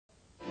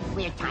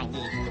We're tiny,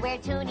 we're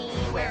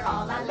toony, we're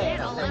all a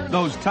little loony.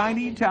 Those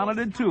tiny,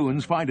 talented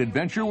Toons find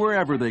adventure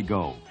wherever they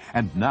go.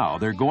 And now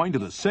they're going to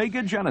the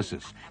Sega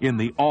Genesis in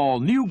the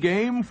all-new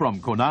game from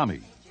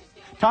Konami.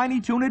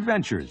 Tiny Toon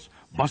Adventures.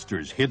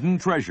 Buster's hidden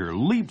treasure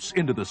leaps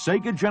into the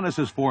Sega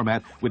Genesis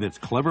format with its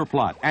clever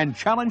plot and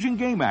challenging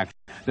game action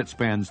that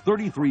spans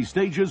 33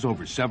 stages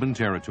over 7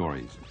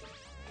 territories.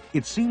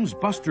 It seems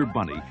Buster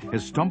Bunny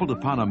has stumbled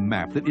upon a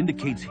map that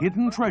indicates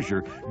hidden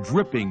treasure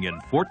dripping in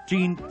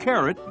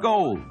 14-karat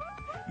gold.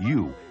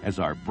 You, as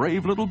our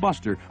brave little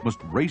Buster,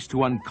 must race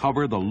to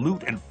uncover the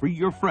loot and free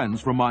your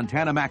friends from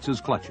Montana Max's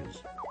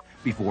clutches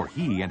before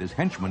he and his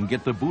henchmen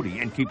get the booty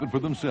and keep it for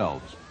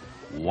themselves.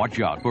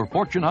 Watch out for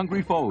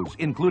fortune-hungry foes,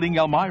 including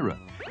Elmira,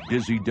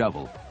 Dizzy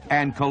Devil,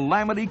 and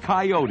Calamity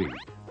Coyote.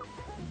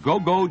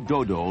 GoGo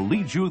DoDo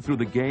leads you through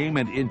the game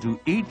and into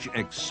each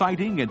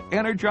exciting and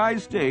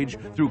energized stage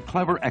through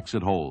clever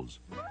exit holes.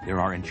 There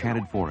are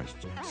enchanted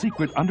forests,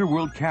 secret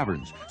underworld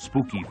caverns,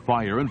 spooky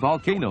fire and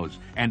volcanoes,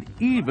 and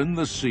even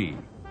the sea,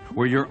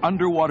 where your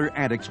underwater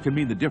antics can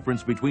mean the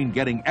difference between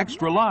getting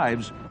extra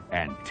lives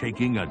and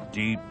taking a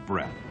deep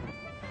breath.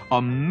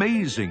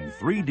 Amazing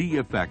 3D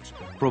effects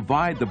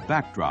provide the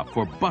backdrop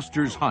for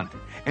Buster's hunt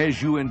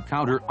as you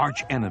encounter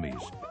arch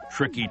enemies,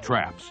 tricky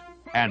traps,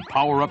 and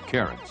power-up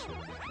carrots.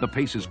 The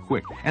pace is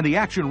quick and the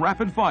action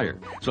rapid fire,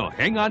 so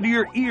hang on to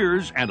your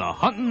ears and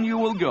a-huntin' you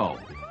will go.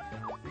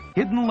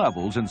 Hidden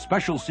levels and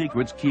special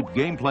secrets keep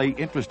gameplay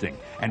interesting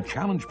and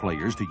challenge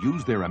players to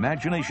use their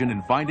imagination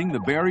in finding the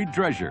buried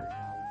treasure.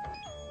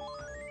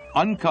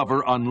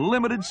 Uncover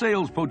unlimited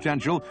sales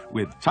potential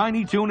with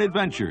Tiny Toon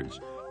Adventures,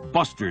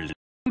 Buster's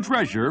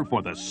treasure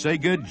for the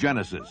Sega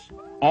Genesis.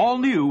 All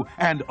new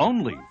and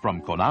only from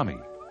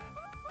Konami.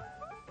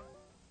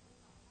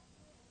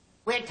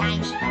 We're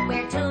tiny,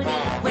 we're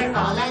toony, we're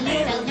all a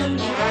little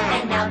loony.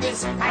 And now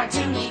this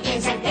cartoony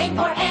is a game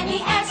for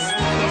NES.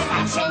 There's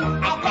action,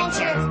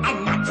 adventure,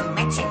 and not to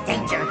mention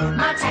danger.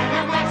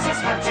 Montana Max is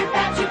hurt too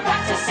bad, you've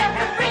got to set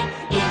her free.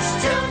 Each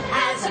Toon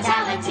has a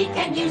talent he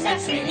can use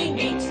that's really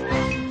neat.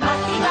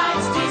 Bucky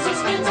rides, dizzy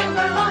spins, and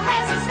Burble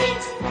has his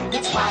feet.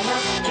 It's wild,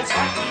 it's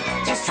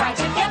wacky, just try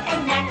to get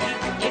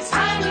enacted. It's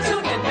Tiny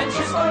Toon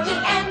Adventures for the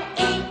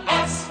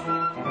NES.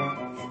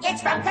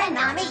 It's from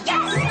Konami,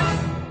 yes!